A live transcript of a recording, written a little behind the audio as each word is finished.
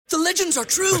The legends are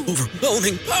true.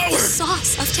 Overwhelming power!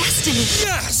 Sauce of destiny.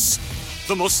 Yes!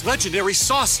 The most legendary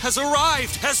sauce has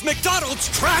arrived as McDonald's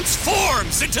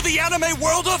transforms into the anime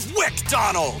world of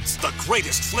WickDonald's. The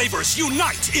greatest flavors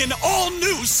unite in all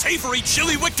new savory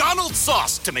chili McDonald's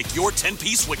sauce to make your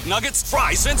 10-piece Wick Nuggets,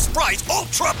 fries, and Sprite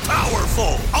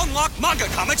ultra-powerful. Unlock manga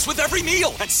comics with every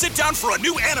meal and sit down for a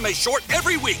new anime short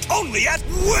every week only at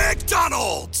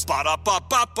WickDonald's.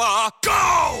 Ba-da-ba-ba-ba,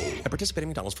 go! At participating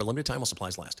McDonald's for a limited time while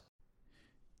supplies last.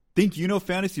 Think you know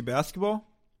fantasy basketball?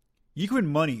 You can win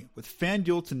money with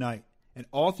FanDuel tonight and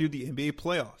all through the NBA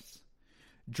playoffs.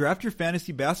 Draft your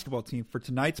fantasy basketball team for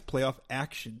tonight's playoff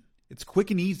action. It's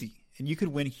quick and easy, and you could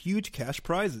win huge cash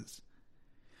prizes.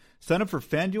 Sign up for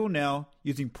FanDuel now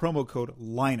using promo code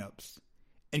LINEUPS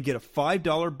and get a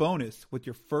 $5 bonus with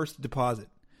your first deposit.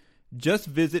 Just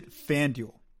visit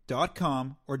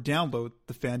FanDuel.com or download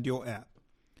the FanDuel app.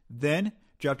 Then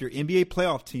draft your NBA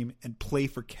playoff team and play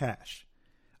for cash.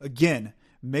 Again,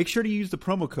 make sure to use the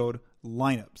promo code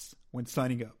LINEUPS when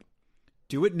signing up.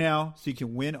 Do it now so you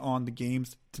can win on the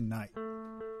games tonight.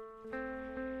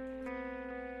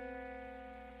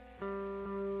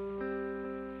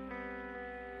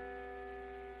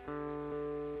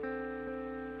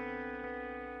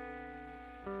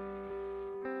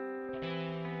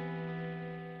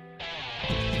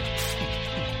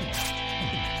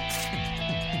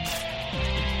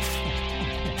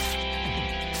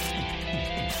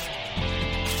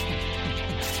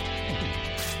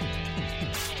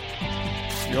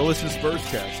 You're listening to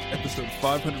Spurscast, episode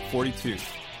 542.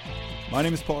 My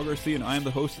name is Paul Garcia, and I am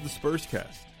the host of the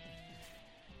Spurscast.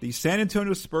 The San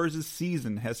Antonio Spurs'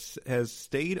 season has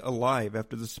stayed alive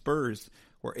after the Spurs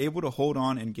were able to hold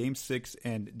on in Game 6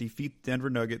 and defeat Denver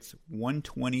Nuggets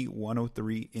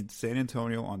 120-103 in San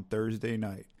Antonio on Thursday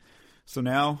night. So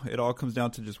now it all comes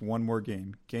down to just one more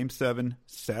game. Game 7,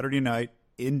 Saturday night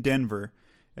in Denver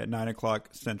at 9 o'clock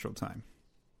Central Time.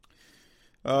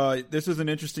 This is an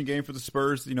interesting game for the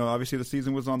Spurs. You know, obviously the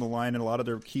season was on the line, and a lot of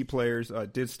their key players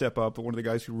did step up. But one of the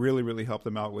guys who really helped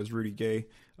them out was Rudy Gay.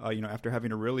 After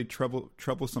having a really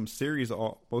troublesome series,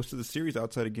 most of the series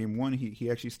outside of Game 1, he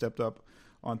actually stepped up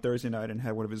on Thursday night and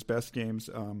had one of his best games.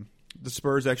 The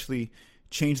Spurs actually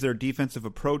changed their defensive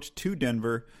approach to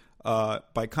Denver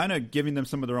by kind of giving them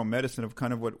some of their own medicine of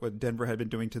kind of what Denver had been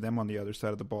doing to them on the other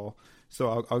side of the ball.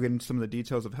 So I'll get into some of the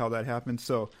details of how that happened.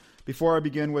 So before I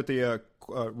begin with the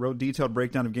real detailed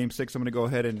breakdown of Game 6, I'm going to go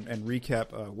ahead and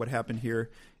recap what happened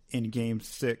here in Game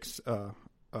 6.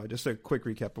 Just a quick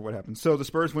recap of what happened. So the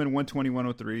Spurs win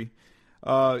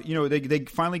 120-103. They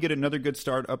finally get another good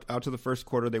start out to the first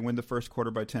quarter. They win the first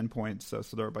quarter by 10 points, so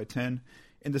they're up by 10.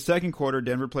 In the second quarter,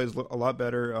 Denver plays a lot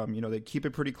better. They keep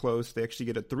it pretty close. They actually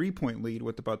get a 3-point lead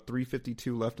with about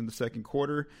 3:52 left in the second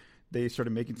quarter. They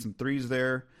started making some threes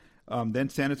there. Then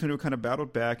San Antonio kind of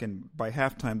battled back, and by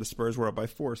halftime, the Spurs were up by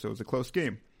 4, so it was a close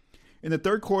game. In the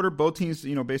third quarter, both teams,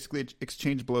 basically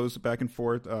exchanged blows back and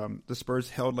forth. The Spurs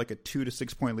held like a 2 to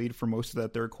 6 point lead for most of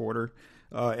that third quarter,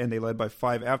 and they led by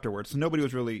 5 afterwards. So nobody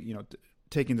was really,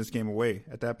 taking this game away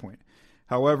at that point.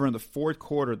 However, in the fourth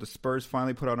quarter, the Spurs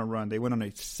finally put on a run. They went on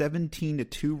a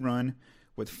 17-2 run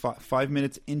with 5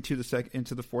 minutes into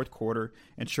the fourth quarter,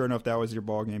 and sure enough, that was your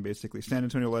ball game, basically. San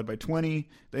Antonio led by 20.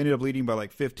 They ended up leading by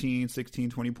like 15, 16,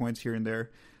 20 points here and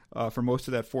there for most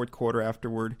of that fourth quarter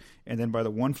afterward. And then by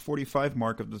the 1:45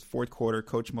 mark of the fourth quarter,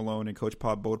 Coach Malone and Coach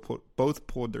Pop both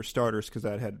pulled their starters because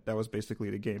that was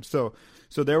basically the game. So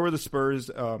there were the Spurs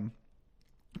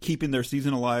keeping their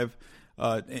season alive.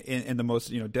 In the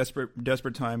most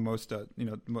desperate time,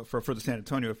 for the San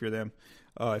Antonio, if you're them.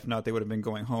 If not, they would have been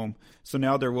going home. So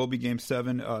now there will be Game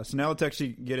 7. So now let's actually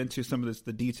get into some of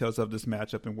the details of this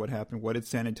matchup and what happened. What did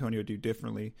San Antonio do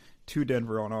differently to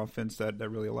Denver on offense that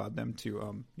really allowed them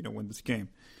to win this game?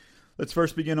 Let's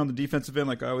first begin on the defensive end,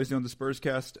 like I always do on the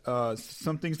Spurscast.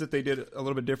 Some things that they did a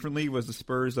little bit differently was the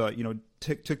Spurs,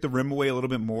 took the rim away a little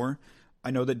bit more. I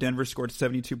know that Denver scored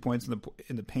 72 points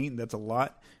in the paint. That's a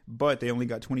lot, but they only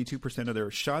got 22% of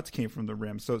their shots came from the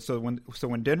rim. So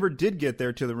when Denver did get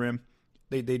there to the rim,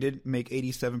 they did make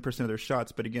 87% of their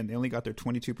shots, but again, they only got there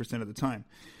 22% of the time.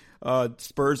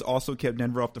 Spurs also kept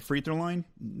Denver off the free throw line.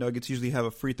 Nuggets usually have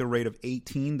a free throw rate of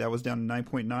 18. That was down to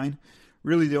 9.9.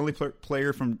 Really, the only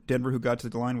player from Denver who got to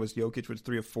the line was Jokic, with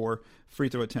 3 of 4 free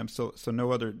throw attempts. So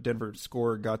no other Denver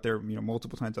scorer got there,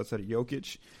 multiple times outside of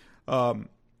Jokic.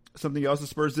 Something else the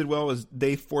Spurs did well is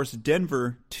they forced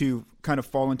Denver to kind of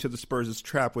fall into the Spurs'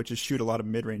 trap, which is shoot a lot of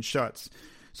mid-range shots.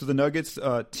 So the Nuggets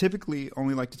typically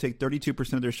only like to take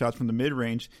 32% of their shots from the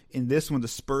mid-range. In this one, the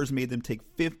Spurs made them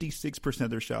take 56% of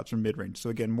their shots from mid-range. So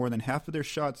again, more than half of their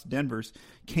shots, Denver's,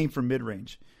 came from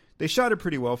mid-range. They shot it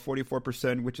pretty well,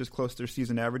 44%, which is close to their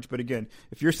season average. But again,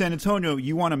 if you're San Antonio,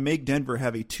 you want to make Denver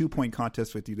have a 2-point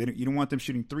contest with you. You don't want them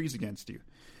shooting threes against you.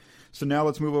 So now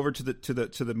let's move over to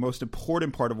the most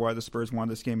important part of why the Spurs won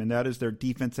this game, and that is their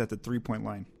defense at the 3-point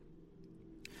line.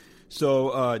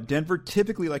 So Denver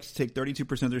typically likes to take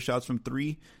 32% of their shots from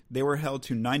three. They were held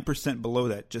to 9% below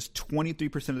that. Just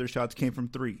 23% of their shots came from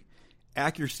three.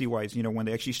 Accuracy-wise, when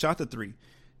they actually shot the three,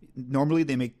 normally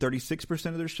they make 36%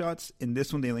 of their shots. In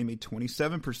this one, they only made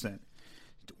 27%.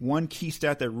 One key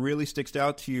stat that really sticks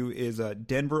out to you is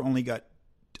Denver only got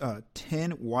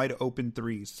 10 wide open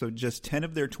threes. So just 10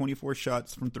 of their 24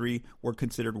 shots from three were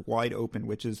considered wide open,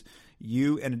 which is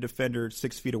you and a defender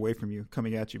 6 feet away from you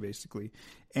coming at you, basically.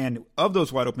 And of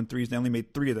those wide open threes, they only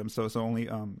made 3 of them. So only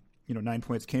 9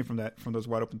 points came from those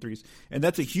wide open threes. And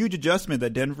that's a huge adjustment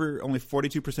that Denver, only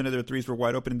 42% of their threes were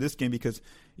wide open in this game because,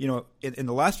 in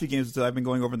the last few games that I've been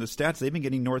going over the stats, they've been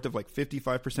getting north of like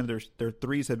 55% of their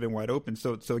threes have been wide open.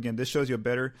 So again, this shows you a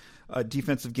better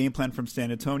defensive game plan from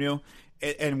San Antonio.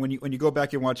 And when you go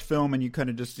back and watch film and you kind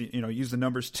of just, use the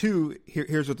numbers too,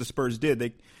 here's what the Spurs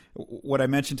did. What I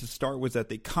mentioned to start was that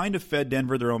they kind of fed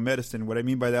Denver their own medicine. What I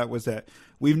mean by that was that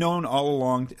we've known all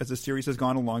along as the series has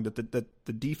gone along that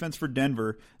the defense for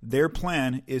Denver, their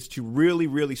plan is to really,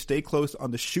 really stay close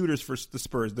on the shooters for the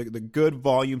Spurs, the good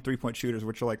volume 3-point shooters,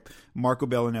 which are like Marco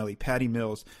Bellinelli, Patty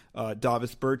Mills,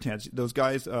 Davis Bertans, those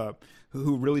guys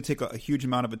who really take a huge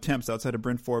amount of attempts outside of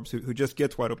Bryn Forbes, who just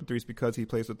gets wide open threes because he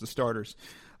plays with the starters.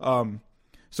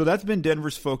 So that's been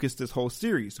Denver's focus this whole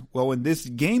series. Well, in this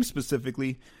game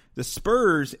specifically, the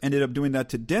Spurs ended up doing that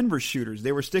to Denver's shooters.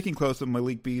 They were sticking close with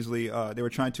Malik Beasley. They were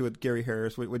trying to with Gary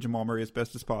Harris, with Jamal Murray as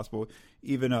best as possible,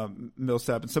 even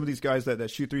Millsap, and some of these guys that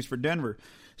shoot threes for Denver.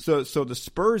 So the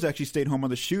Spurs actually stayed home on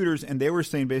the shooters, and they were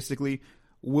saying basically,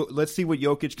 let's see what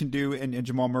Jokic can do and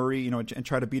Jamal Murray, and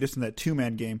try to beat us in that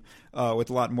 2-man game with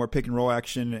a lot more pick and roll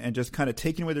action and just kind of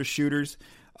taking away their shooters.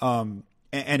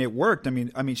 And it worked. I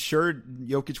mean, sure,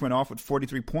 Jokic went off with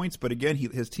 43 points, but again,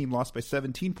 his team lost by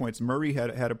 17 points. Murray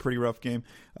had a pretty rough game,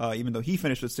 even though he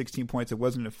finished with 16 points. It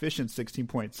wasn't an efficient 16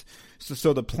 points.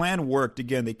 So the plan worked.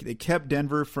 Again, they kept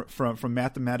Denver from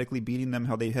mathematically beating them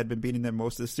how they had been beating them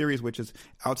most of the series, which is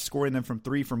outscoring them from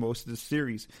three for most of the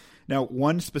series. Now,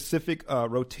 one specific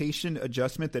rotation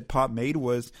adjustment that Pop made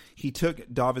was he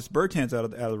took Davis Bertans out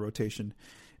of the rotation.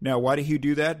 Now, why did he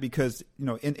do that? Because,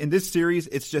 in this series,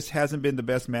 it just hasn't been the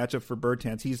best matchup for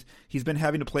Bertans. He's been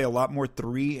having to play a lot more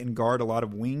three and guard a lot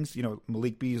of wings.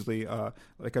 Malik Beasley,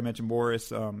 like I mentioned,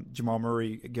 Morris, Jamal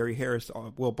Murray, Gary Harris,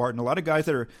 Will Barton. A lot of guys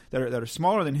that are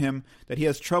smaller than him that he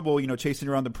has trouble, chasing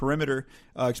around the perimeter,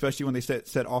 especially when they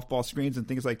set off-ball screens and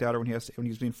things like that, or when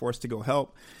he's being forced to go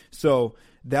help. So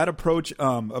that approach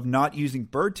of not using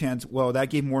Bertans, well, that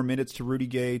gave more minutes to Rudy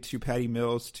Gay, to Patty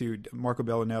Mills, to Marco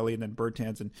Bellinelli, and then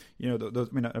Bertans, and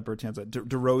not Bertans,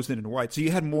 DeRozan and White. So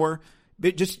you had more.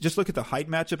 Just look at the height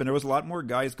matchup, and there was a lot more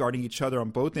guys guarding each other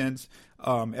on both ends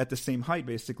at the same height,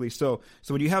 basically. So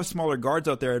when you have smaller guards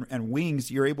out there and wings,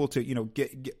 you're able to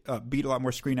beat a lot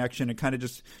more screen action and kind of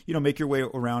just make your way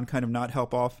around, kind of not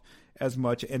help off as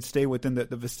much and stay within the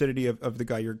vicinity of the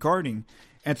guy you're guarding.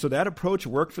 And so that approach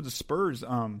worked for the Spurs.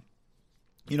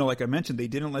 Like I mentioned, they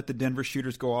didn't let the Denver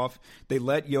shooters go off. They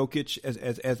let Jokic,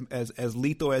 as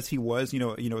lethal as he was,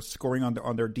 scoring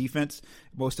on their defense.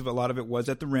 A lot of it was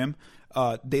at the rim.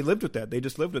 They lived with that. They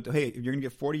just lived with, hey, if you're going to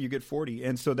get 40, you get 40.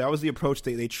 And so that was the approach.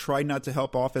 They tried not to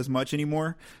help off as much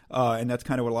anymore. And that's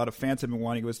kind of what a lot of fans have been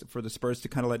wanting, was for the Spurs to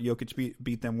kind of let Jokic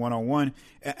beat them one-on-one.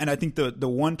 And I think the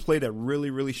one play that really,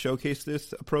 really showcased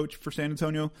this approach for San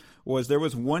Antonio was there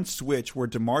was one switch where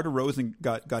DeMar DeRozan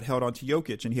got held onto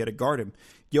Jokic, and he had to guard him.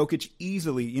 Jokic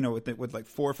easily, with like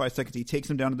 4 or 5 seconds, he takes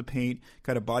him down to the paint,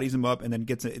 kind of bodies him up, and then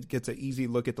gets an easy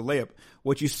look at the layup.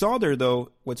 What you saw there,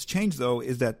 though, what's changed, though,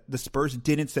 is that the Spurs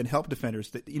didn't send help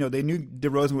defenders. They knew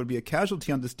DeRozan would be a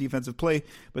casualty on this defensive play,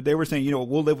 but they were saying,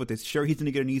 we'll live with this. Sure, he's going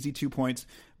to get an easy 2 points,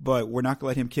 but we're not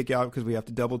going to let him kick out because we have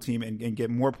to double team and get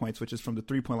more points, which is from the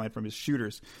 3-point line from his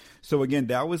shooters. So again,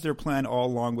 that was their plan all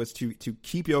along, was to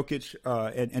keep Jokic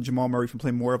and Jamal Murray from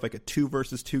playing more of like a 2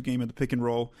 versus 2 game in the pick and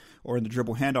roll or in the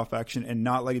dribble handoff action, and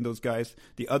not letting those guys,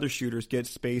 the other shooters, get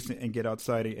space and get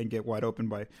outside and get wide open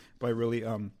by really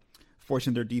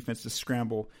forcing their defense to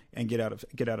scramble and get out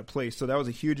of place. So that was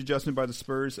a huge adjustment by the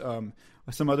Spurs.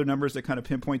 Some other numbers that kind of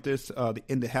pinpoint this: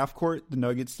 in the half court, the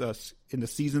Nuggets in the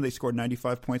season, they scored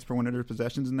 95 points per 100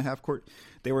 possessions in the half court.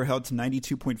 They were held to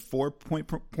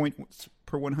 92.4 points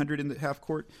per 100 in the half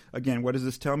court. Again, what does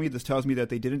this tell me? This tells me that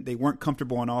they weren't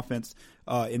comfortable on offense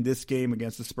in this game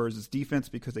against the Spurs' defense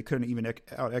because they couldn't even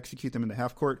out execute them in the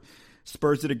half court.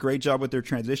 Spurs did a great job with their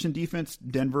transition defense.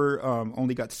 Denver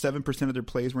only got 7% of their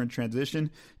plays were in transition.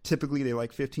 Typically, they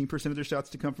like 15% of their shots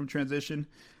to come from transition.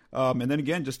 And then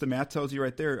again, just the math tells you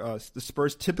right there, the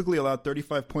Spurs typically allowed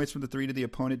 35 points from the three to the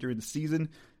opponent during the season.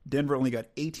 Denver only got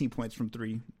 18 points from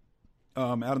three.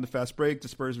 Out on the fast break, the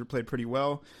Spurs were played pretty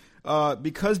well.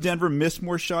 Because Denver missed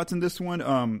more shots in this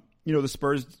one, the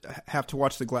Spurs have to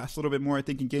watch the glass a little bit more, I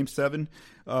think, in Game 7.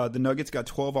 The Nuggets got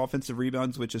 12 offensive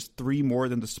rebounds, which is 3 more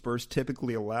than the Spurs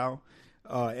typically allow.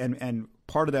 And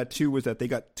part of that, too, was that they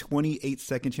got 28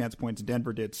 second chance points.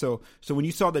 Denver did. So when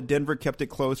you saw that Denver kept it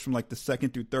close from like the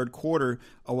second through third quarter,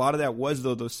 a lot of that was,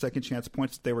 though, those second chance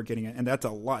points that they were getting. And that's a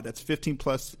lot. That's 15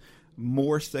 plus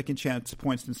more second chance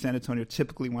points than San Antonio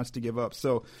typically wants to give up.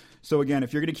 So again,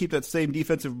 if you're going to keep that same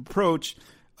defensive approach,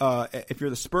 if you're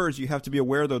the Spurs, you have to be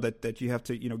aware, though, that you have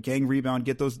to, gang rebound,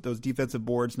 get those defensive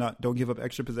boards, don't give up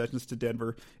extra possessions to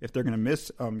Denver if they're going to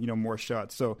miss, more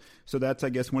shots. So that's, I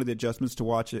guess, one of the adjustments to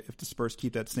watch if the Spurs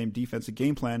keep that same defensive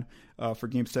game plan for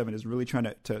Game 7 is really trying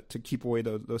to keep away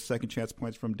those second chance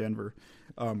points from Denver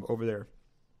over there.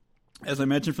 As I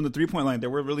mentioned from the three-point line, there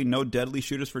were really no deadly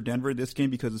shooters for Denver this game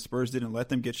because the Spurs didn't let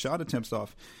them get shot attempts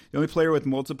off. The only player with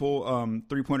multiple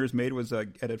three-pointers made was at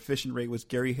an efficient rate was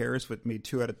Gary Harris, with made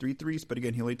 2 out of 3 threes, but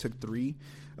again, he only took 3.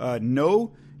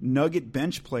 No Nugget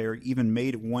bench player even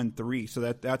made 1 3, so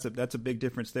that's a big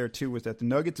difference there too. Was that the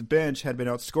Nuggets bench had been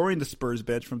outscoring the Spurs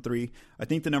bench from 3. I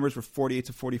think the numbers were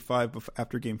 48-45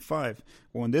 after Game 5.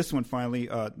 Well, in this one, finally,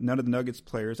 none of the Nuggets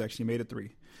players actually made a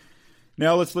 3.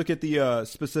 Now let's look at the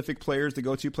specific players, the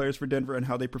go-to players for Denver, and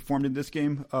how they performed in this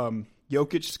game.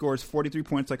 Jokic scores 43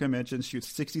 points, like I mentioned,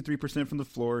 shoots 63% from the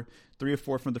floor, 3 of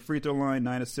 4 from the free throw line,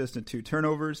 9 assists and 2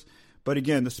 turnovers. But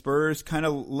again, the Spurs kind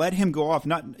of let him go off.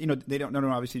 Not, they don't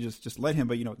obviously just let him,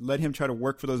 but let him try to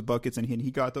work for those buckets, and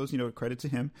he got those. Credit to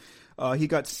him. He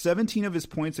got 17 of his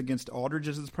points against Aldridge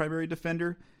as his primary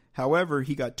defender. However,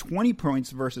 he got 20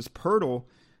 points versus Pirtle.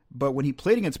 But when he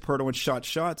played against Pirtle and shot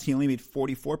shots, he only made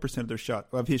 44%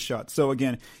 of his shots. So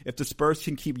again, if the Spurs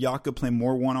can keep Jakob playing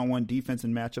more one-on-one defense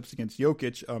in matchups against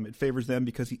Jokic, it favors them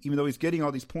because even though he's getting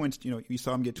all these points, you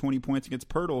saw him get 20 points against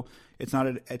Pirtle. It's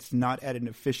not at an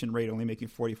efficient rate, only making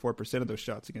 44% of those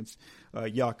shots against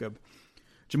Jakob.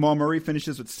 Jamal Murray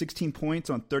finishes with 16 points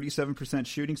on 37%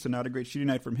 shooting, so not a great shooting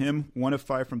night from him. 1 of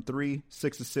 5 from 3,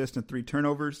 6 assists and 3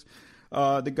 turnovers.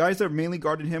 The guys that mainly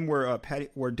guarded him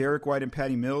were Derek White and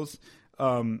Patty Mills.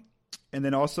 And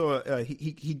then also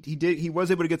he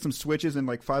was able to get some switches, and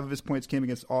like 5 of his points came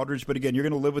against Aldridge. But again, you're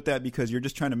going to live with that because you're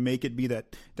just trying to make it be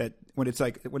that when it's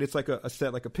like a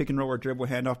set, like a pick and roll or dribble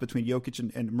handoff between Jokic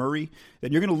and Murray,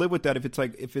 then you're going to live with that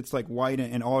if it's like White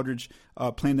and Aldridge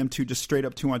playing them just straight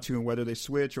up 2-on-2, and whether they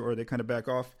switch or they kind of back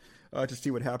off to see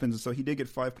what happens. And so he did get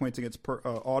 5 points against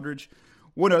Aldridge.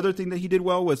 One other thing that he did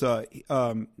well was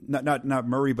not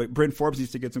Murray, but Bryn Forbes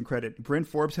needs to get some credit. Bryn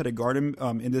Forbes had to guard him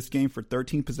in this game for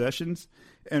 13 possessions,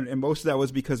 and most of that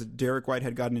was because Derek White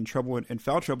had gotten in trouble and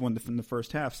foul trouble in the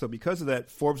first half. So because of that,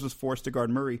 Forbes was forced to guard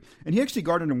Murray, and he actually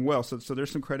guarded him well. So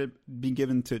there's some credit being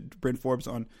given to Bryn Forbes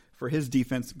for his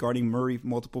defense guarding Murray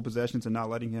multiple possessions and not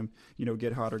letting him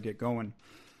get hot or get going.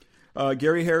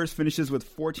 Gary Harris finishes with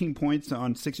 14 points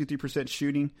on 63%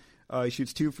 shooting. He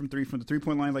shoots 2 from 3 from the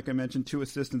three-point line, like I mentioned, 2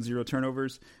 assists and 0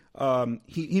 turnovers.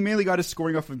 He mainly got his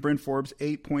scoring off of Bryn Forbes,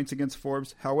 8 points against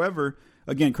Forbes. However,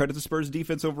 again, credit to Spurs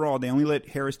defense overall. They only let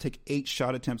Harris take 8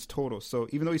 shot attempts total. So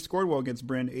even though he scored well against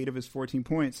Bryn, 8 of his 14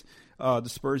 points, the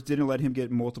Spurs didn't let him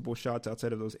get multiple shots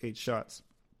outside of those 8 shots.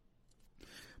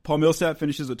 Paul Millsap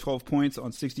finishes with 12 points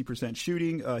on 60%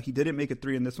 shooting. He didn't make a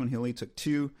 3 in this one. He only took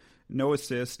 2. No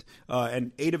assist,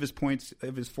 and 8 of his points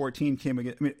of his 14 came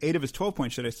against. 8 of his 12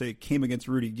 points, should I say, came against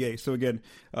Rudy Gay. So again,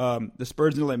 the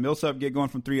Spurs didn't let Millsap get going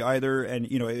from 3 either. And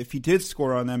if he did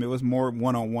score on them, it was more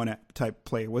one-on-one type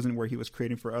play. It wasn't where he was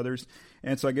creating for others.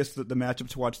 And so I guess the matchup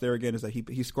to watch there again is that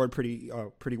he scored pretty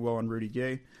well on Rudy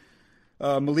Gay.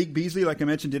 Malik Beasley, like I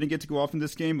mentioned, didn't get to go off in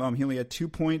this game. He only had 2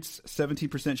 points,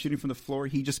 17% shooting from the floor.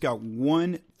 He just got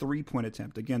 1 3-point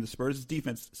attempt. Again, the Spurs'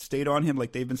 defense stayed on him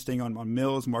like they've been staying on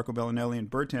Mills, Marco Bellinelli, and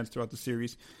Bertans throughout the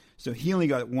series. So he only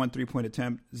got 1 3-point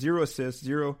attempt, 0 assists,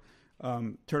 0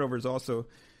 turnovers also.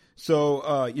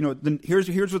 So,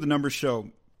 here's what the numbers show.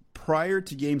 Prior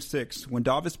to Game 6, when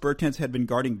Davis Bertans had been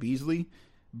guarding Beasley,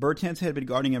 Bertans had been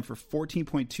guarding him for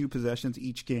 14.2 possessions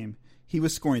each game. He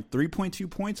was scoring 3.2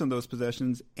 points on those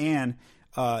possessions and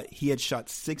he had shot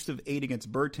 6 of 8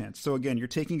 against Bertans. So again, you're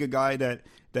taking a guy that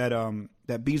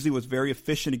Beasley was very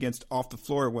efficient against off the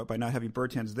floor by not having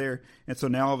Bertans there, and so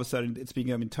now all of a sudden it's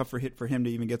becoming tougher hit for him to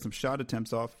even get some shot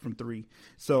attempts off from 3.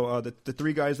 So the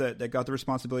 3 guys that got the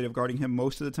responsibility of guarding him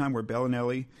most of the time were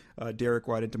Bellinelli, Derek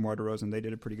White, and DeMar DeRozan. They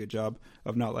did a pretty good job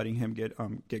of not letting him get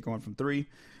going from 3.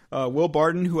 Will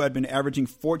Barton, who had been averaging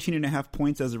 14.5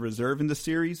 points as a reserve in the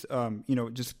series,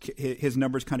 just his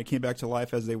numbers kind of came back to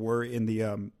life as they were in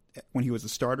the when he was a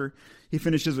starter. He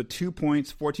finishes with 2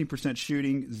 points, 14%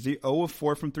 shooting, 0 of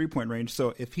 4 from three-point range.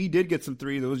 So if he did get some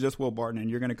threes, it was just Will Barton, and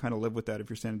you're going to kind of live with that if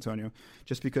you're San Antonio,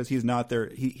 just because he's not there.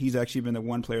 He's actually been the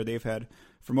one player they've had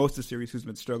for most of the series who's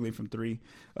been struggling from 3.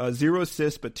 0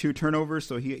 assists, but 2 turnovers,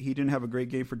 so he didn't have a great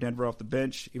game for Denver off the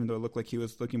bench, even though it looked like he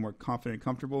was looking more confident and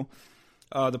comfortable.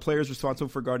 The players responsible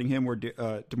for guarding him were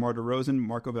DeMar DeRozan,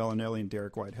 Marco Bellinelli, and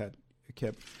Derek White had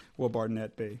kept Will Barton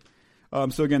at bay.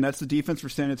 So again, that's the defense for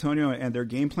San Antonio and their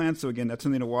game plan. So again, that's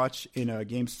something to watch in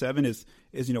Game 7 is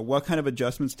what kind of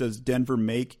adjustments does Denver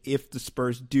make if the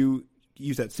Spurs do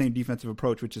use that same defensive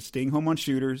approach, which is staying home on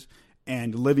shooters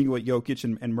and living what Jokic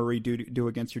and Murray do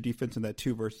against your defense in that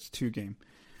 2 versus 2 game.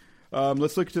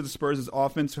 Let's look to the Spurs'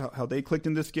 offense, how they clicked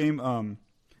in this game.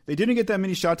 They didn't get that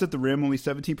many shots at the rim. Only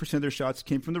 17% of their shots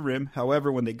came from the rim.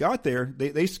 However, when they got there,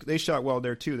 they shot well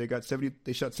there too. They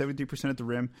shot 73% at the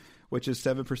rim, which is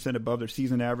 7% above their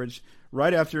season average.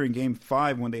 Right after in Game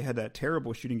 5 when they had that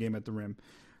terrible shooting game at the rim.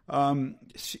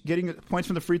 Getting points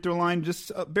from the free throw line,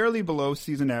 just barely below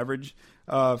season average.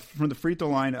 From the free throw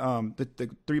line, the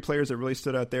 3 players that really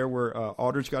stood out there were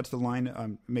Aldridge got to the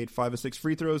line, made 5 of 6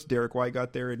 free throws. Derek White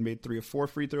got there and made 3 of 4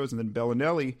 free throws, and then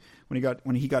Bellinelli,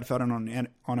 when he got fouled on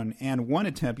an and 1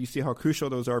 attempt, you see how crucial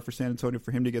those are for San Antonio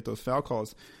for him to get those foul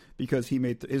calls because he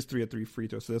made his 3 of 3 free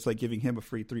throws. So that's like giving him a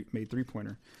made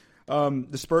 3-pointer.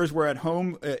 The Spurs were at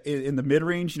home in the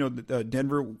mid-range.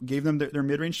 Denver gave them their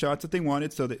mid-range shots that they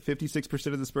wanted, so that 56%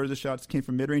 of the Spurs' shots came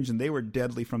from mid-range, and they were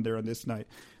deadly from there on this night.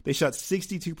 They shot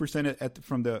 62%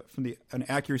 from an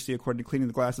accuracy according to Cleaning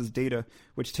the Glasses data,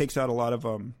 which takes out a lot of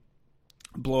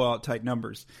blowout-type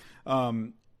numbers.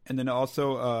 And then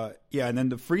also, and then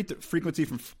the frequency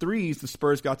from threes, the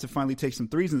Spurs got to finally take some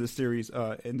threes in this series,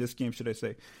 in this game, should I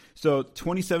say. So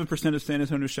 27% of San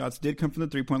Antonio shots did come from the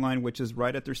three-point line, which is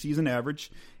right at their season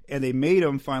average. And they made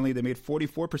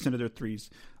 44% of their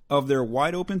threes. Of their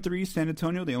wide-open threes, San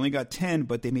Antonio, they only got 10,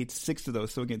 but they made 6 of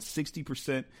those. So again,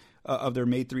 60% of their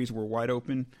made threes were wide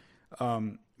open.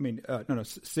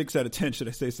 6 out of 10, should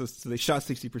I say. So they shot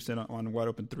 60% on wide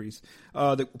open threes.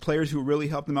 The players who really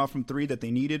helped them out from 3 that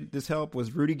they needed this help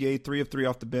was Rudy Gay, 3 of 3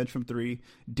 off the bench from 3.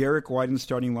 Derek White in the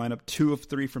starting lineup, 2 of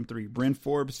 3 from 3. Bryn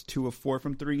Forbes, 2 of 4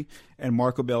 from 3. And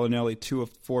Marco Bellinelli, 2 of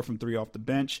 4 from 3 off the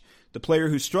bench. The player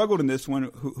who struggled in this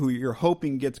one, who you're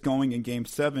hoping gets going in Game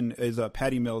 7, is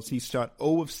Patty Mills. He shot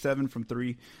 0 of 7 from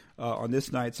 3. On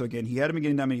this night. So again, he hadn't been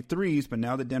getting that many threes, but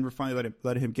now that Denver finally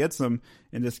let him get some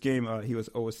in this game, he was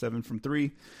 0 of 7 from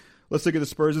 3. Let's look at the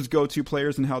Spurs' go-to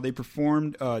players and how they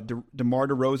performed. DeMar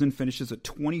DeRozan finishes at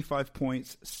 25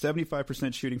 points,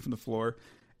 75% shooting from the floor.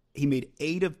 He made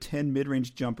 8 of 10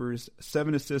 mid-range jumpers,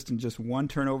 7 assists, and just 1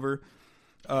 turnover.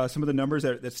 Some of the numbers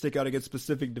that stick out against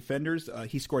specific defenders,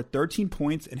 he scored 13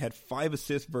 points and had 5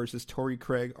 assists versus Torrey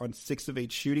Craig on 6 of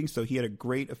 8 shooting, so he had a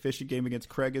great efficient game against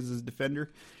Craig as his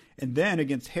defender. And then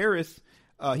against Harris,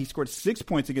 he scored 6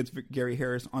 points against Gary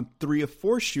Harris on 3 of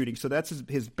 4 shooting, so that's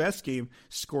his best game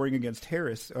scoring against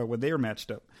Harris when they were matched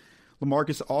up.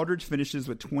 LaMarcus Aldridge finishes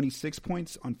with 26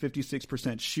 points on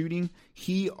 56% shooting.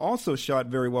 He also shot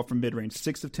very well from mid-range,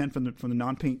 6 of 10 from the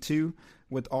non-paint 2,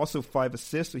 with also 5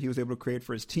 assists, so he was able to create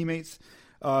for his teammates.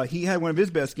 He had one of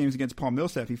his best games against Paul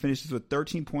Millsap. He finishes with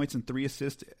 13 points and 3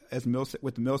 assists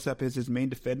with Millsap as his main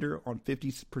defender on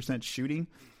 50% shooting.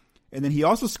 And then he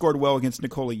also scored well against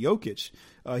Nikola Jokic.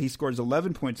 He scores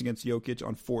 11 points against Jokic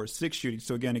on 4 of 6 shooting.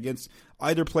 So again, against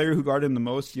either player who guarded him the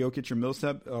most, Jokic or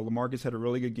Millsap, LaMarcus had a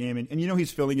really good game. And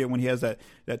he's feeling it when he has that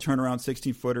turnaround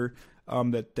 16-footer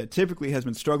that typically has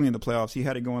been struggling in the playoffs. He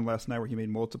had it going last night where he made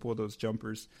multiple of those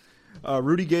jumpers.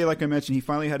 Rudy Gay, like I mentioned, he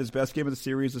finally had his best game of the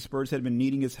series. The Spurs had been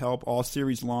needing his help all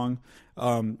series long.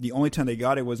 The only time they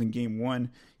got it was in Game 1.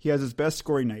 He has his best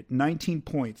scoring night, 19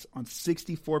 points on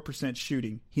 64%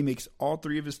 shooting. He makes all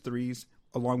 3 of his threes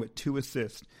along with 2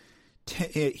 assists.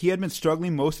 He had been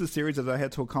struggling most of the series, as I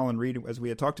had told Colin Reed, as we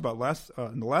had talked about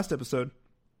in the last episode.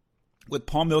 with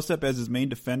Paul Millsap as his main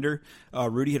defender,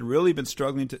 Rudy had really been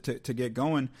struggling to get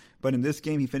going. But in this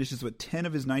game, he finishes with 10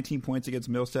 of his 19 points against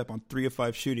Millsap on 3 of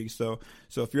 5 shooting. So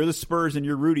if you're the Spurs and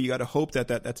you're Rudy, you got to hope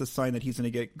that's a sign that he's going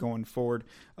to get going forward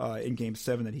in Game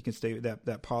 7, that he can stay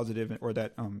that positive or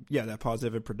that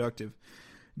positive and productive.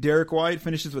 Derek White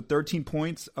finishes with 13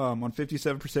 points on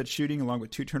 57% shooting, along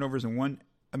with 2 turnovers along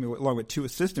with 2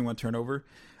 assists and 1 turnover.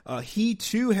 He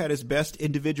too had his best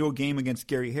individual game against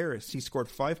Gary Harris. He scored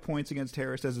 5 points against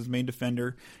Harris as his main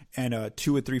defender, and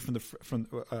 2 of 3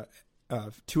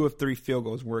 2 of 3 field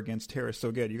goals were against Harris. So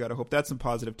again, you got to hope that's some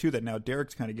positive too, that now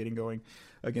Derek's kind of getting going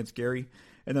against Gary.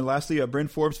 And then lastly, Bryn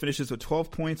Forbes finishes with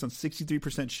 12 points on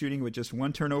 63% shooting with just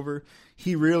 1 turnover.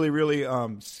 He really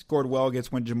scored well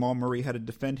against when Jamal Murray had to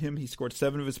defend him. He scored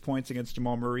 7 of his points against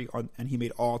Jamal Murray, and he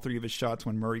made all 3 of his shots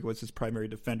when Murray was his primary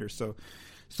defender. So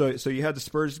you had the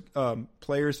Spurs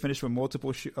players finish with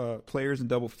multiple players in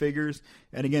double figures,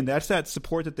 and again, that's that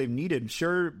support that they've needed.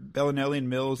 Sure, Bellinelli and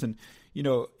Mills and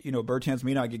Bertans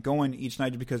may not get going each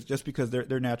night just because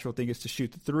their natural thing is to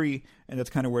shoot the 3, and that's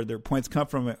kind of where their points come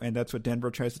from, and that's what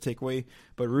Denver tries to take away.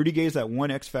 But Rudy Gay is that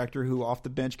one X factor who off the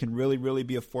bench can really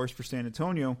be a force for San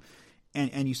Antonio.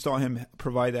 And you saw him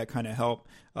provide that kind of help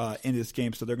in this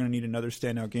game, so they're going to need another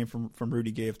standout game from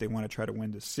Rudy Gay if they want to try to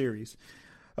win this series.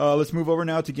 Let's move over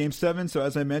now to Game 7. So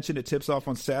as I mentioned, it tips off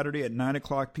on Saturday at 9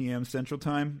 o'clock p.m. Central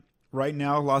Time. Right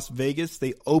now, Las Vegas,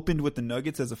 they opened with the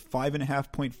Nuggets as a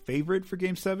 5.5-point favorite for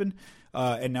Game 7,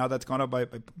 and now that's gone up by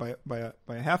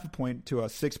a half a point to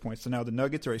 6 points. So now the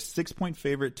Nuggets are a 6-point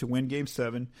favorite to win Game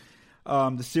 7.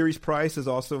 The series price is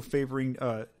also favoring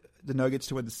the Nuggets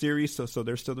to win the series, so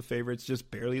they're still the favorites, just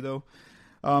barely though.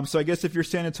 So I guess if you're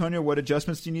San Antonio, what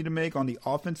adjustments do you need to make on the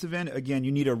offensive end? Again,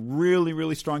 you need a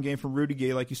really strong game from Rudy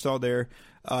Gay like you saw there.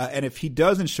 And if he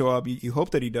doesn't show up, you hope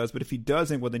that he does. But if he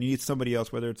doesn't, well, then you need somebody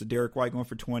else, whether it's a Derek White going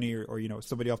for 20 or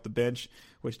somebody off the bench,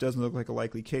 which doesn't look like a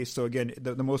likely case. So again,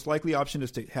 the most likely option is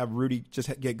to have Rudy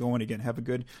just get going again, have a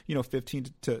good 15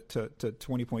 to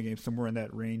 20-point game, somewhere in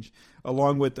that range,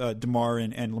 along with DeMar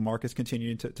and LaMarcus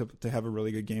continuing to have a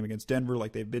really good game against Denver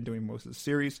like they've been doing most of the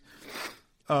series.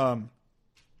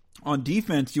 On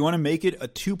defense, you want to make it a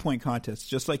 2-point contest,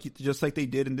 just like they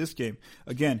did in this game.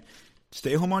 Again,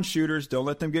 stay home on shooters. Don't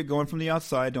let them get going from the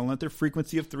outside. Don't let their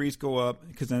frequency of threes go up,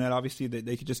 because then that obviously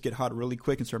they could just get hot really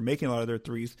quick and start making a lot of their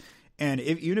threes. And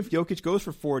even if Jokic goes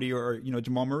for 40 or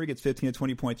Jamal Murray gets 15 to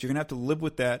 20 points, you're going to have to live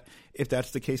with that if that's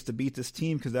the case to beat this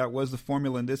team, because that was the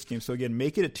formula in this game. So again,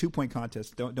 make it a 2-point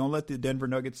contest. Don't let the Denver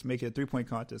Nuggets make it a 3-point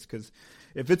contest, because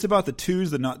if it's about the twos,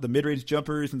 the mid-range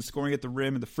jumpers and scoring at the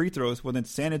rim and the free throws, well then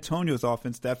San Antonio's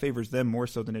offense, that favors them more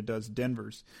so than it does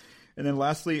Denver's. And then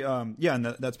lastly, and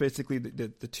that's basically the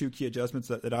 2 key adjustments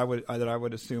that I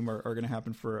would assume are going to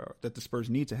happen that the Spurs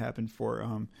need to happen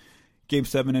for Game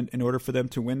 7 in order for them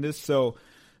to win this. So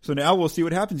now we'll see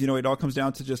what happens. It all comes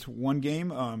down to just one game.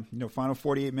 Final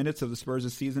 48 minutes of the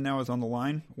Spurs' season now is on the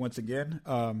line once again.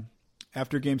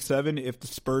 After Game 7, if the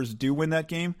Spurs do win that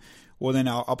game, well then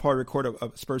I'll probably record a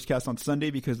Spurscast on Sunday,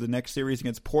 because the next series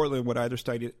against Portland would either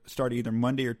start either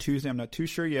Monday or Tuesday. I'm not too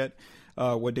sure yet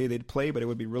what day they'd play, but it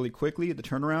would be really quickly, the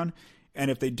turnaround. And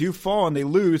if they do fall and they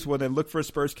lose, well, then look for a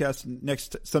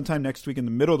Spurscast sometime next week in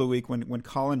the middle of the week when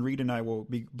Colin Reed and I will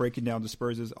be breaking down the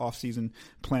Spurs' offseason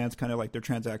plans, kind of like their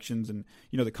transactions and,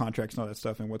 the contracts and all that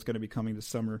stuff, and what's going to be coming this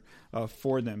summer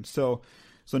for them. So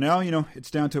now,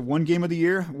 it's down to one game of the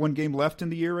year, one game left in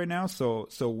the year right now. So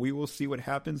we will see what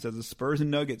happens as the Spurs and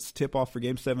Nuggets tip off for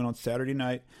Game 7 on Saturday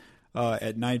night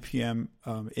at 9 p.m.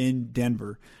 In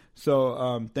Denver.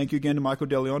 So thank you again to Michael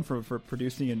DeLeon for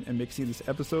producing and mixing this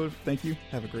episode. Thank you.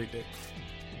 Have a great day.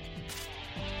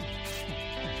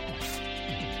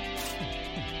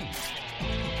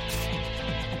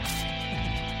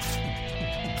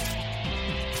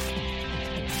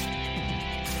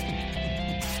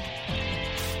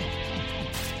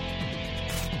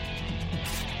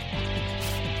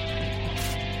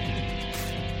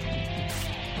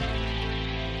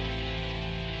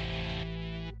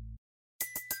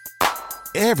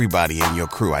 Everybody in your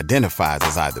crew identifies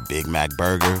as either Big Mac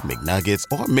Burger, McNuggets,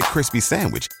 or McCrispy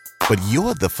Sandwich. But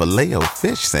you're the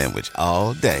Filet-O-Fish Sandwich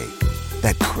all day.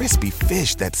 That crispy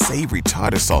fish, that savory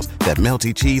tartar sauce, that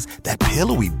melty cheese, that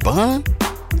pillowy bun.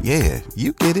 Yeah,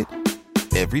 you get it.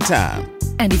 Every time.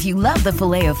 And if you love the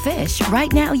Filet-O-Fish,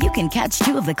 right now you can catch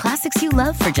 2 of the classics you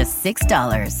love for just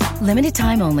 $6. Limited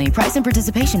time only. Price and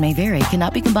participation may vary.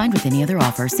 Cannot be combined with any other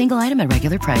offer. Single item at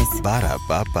regular price.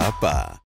 Ba-da-ba-ba-ba.